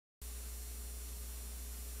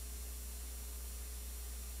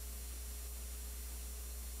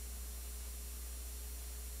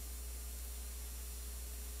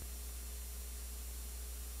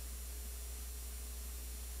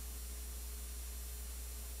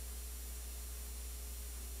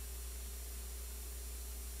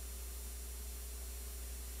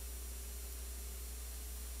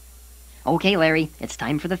Okay, Larry, it's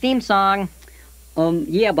time for the theme song.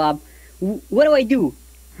 Yeah, Bob. What do I do?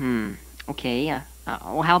 Okay,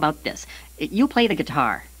 well, how about this? You play the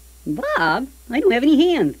guitar. Bob, I don't have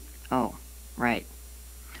any hands. Oh, right.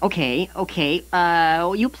 Okay,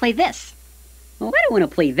 you play this. Well, I don't want to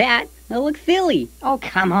play that. That'll look silly. Oh,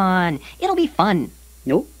 come on. It'll be fun.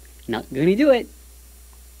 Nope, not gonna do it.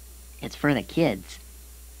 It's for the kids.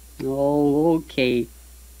 Oh, okay.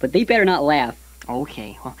 But they better not laugh.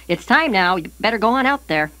 Okay, well, it's time now. You better go on out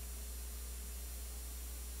there.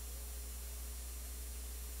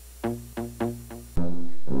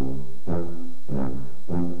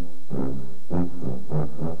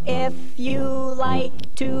 If you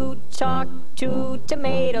like to talk to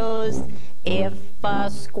tomatoes, if a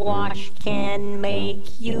squash can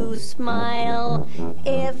make you smile,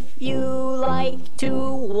 if you like to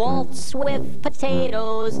waltz with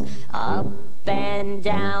potatoes, up and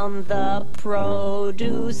down the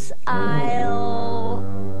produce aisle,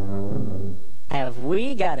 have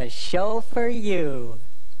we got a show for you?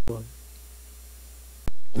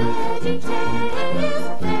 VeggieTales,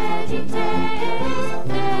 VeggieTales,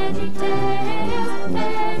 VeggieTales,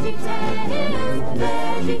 VeggieTales, VeggieTales,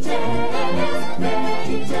 VeggieTales, VeggieTales,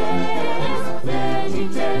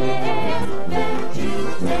 VeggieTales.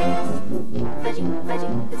 Veggie, veggie, it's VeggieTales. Veggie, veggie, it's VeggieTales. Veggie, veggie, VeggieTales. Veggie,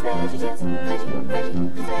 veggie, it's VeggieTales. Veggie, veggie,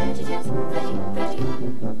 it's VeggieTales. Veggie, veggie,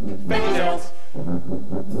 VeggieTales.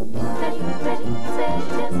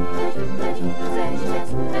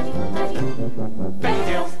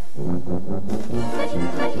 VeggieTales.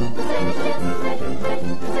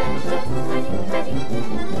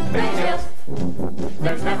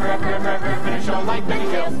 There's never ever been a show like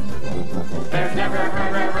VeggieTales. There's never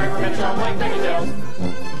ever been a show like VeggieTales.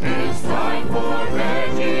 It's time for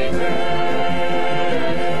VeggieTales.